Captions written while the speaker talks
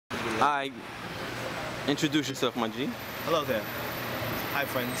Alright, introduce yourself, my G. Hello there. Hi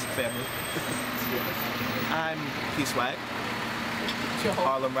friends, family. I'm P-Swag,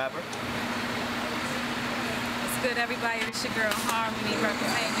 Harlem rapper. What's good, everybody? It's your girl Harmony,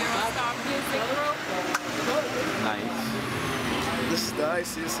 representing Eurostar Music Group. Nice. This is the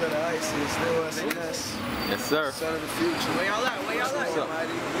iciest of the iciest, no SNS. Yes, sir. Son of the future. Where y'all at? Where y'all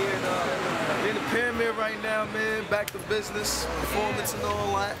at? We in the pyramid right now, man. Back to business, performance and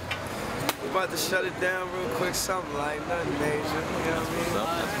all that. We're about to shut it down real quick, something like nothing major. You know what I mean?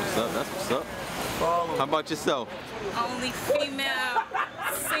 That's what's up. That's what's up. Follow. How about yourself? Only female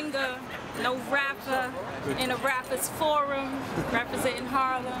singer, no rapper, in a rapper's forum, representing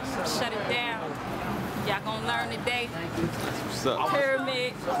Harlem. Shut it down. Y'all gonna learn today. What's up?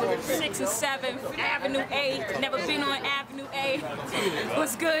 Pyramid, 6th and 7th, Avenue A. Never been on Avenue A.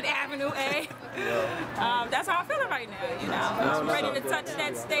 What's good, Avenue A? That's how I'm feeling right now, you know. I'm ready to touch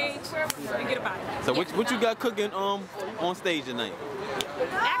that stage. Forget about it. So what you got cooking on stage tonight?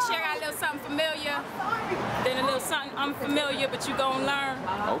 Actually, I got a little something familiar, then a little something unfamiliar, but you gonna learn.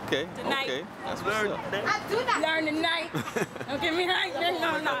 Okay. Tonight. Okay. That's what's up. Learn tonight. Don't get me hyped.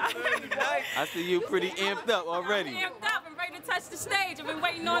 No. I see you pretty amped up already. I'm amped up and ready to touch the stage. I've been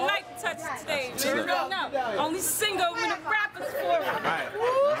waiting all night to touch the stage. You don't know. Only single with a rapper's forum. Right.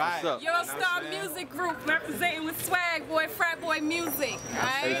 What's up? Eurostar Music Group, representing with Swag Boy, Frat Boy Music.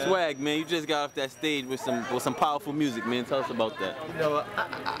 Hey, Right? Swag, man, you just got off that stage with some powerful music, man. Tell us about that. You know,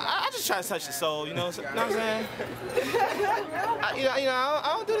 I just try to touch the soul, you know what I'm saying?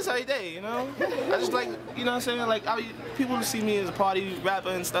 I don't do this every day, you know? I just like, you know what I'm saying? Like, people see me as a party rapper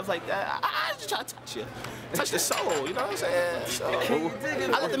and stuff like that. I just try to touch you. Touch the soul, you know what I'm saying? So,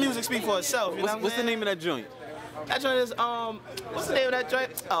 I let the music speak for itself, you know What's the name of that joint? That joint is, what's the name of that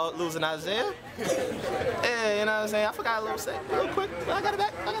joint? Oh, Losing Isaiah. Yeah, you know what I'm saying? I forgot a little say, real quick, but I got it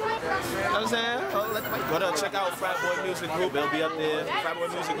back. You know what I'm saying? Oh, let the mic. But check out Frat Boy Music Group. It'll be up there.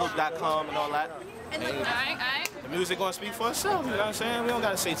 FratBoyMusicGroup.com and all that. Alright. The music gonna speak for itself, you know what I'm saying? We don't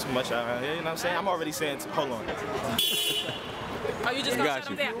gotta say too much around here, you know what I'm saying? I'm already saying, hold on. Are you just gonna shut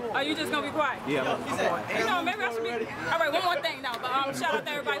them down? Are you just gonna be quiet? Yeah. You know, maybe I should be. All right, one more thing now. But shout out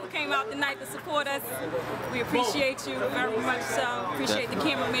to everybody who came out tonight to support us. We appreciate you very much. So appreciate the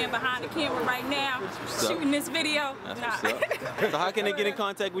cameraman behind the camera right now shooting this video. That's what's up. So how can they get in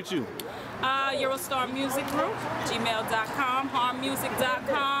contact with you? Eurostar Music Group, gmail.com,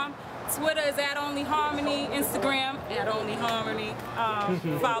 harmmusic.com. Twitter is @OnlyHarmony, Instagram @OnlyHarmony.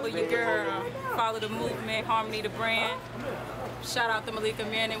 Follow your girl, follow the movement, Harmony the brand. Shout out to Malika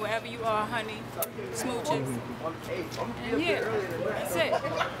Manning, wherever you are, honey. Smooches. And yeah, that's it.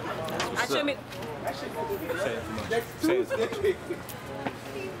 I should be.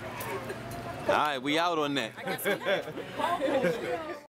 All right, we out on that. I guess we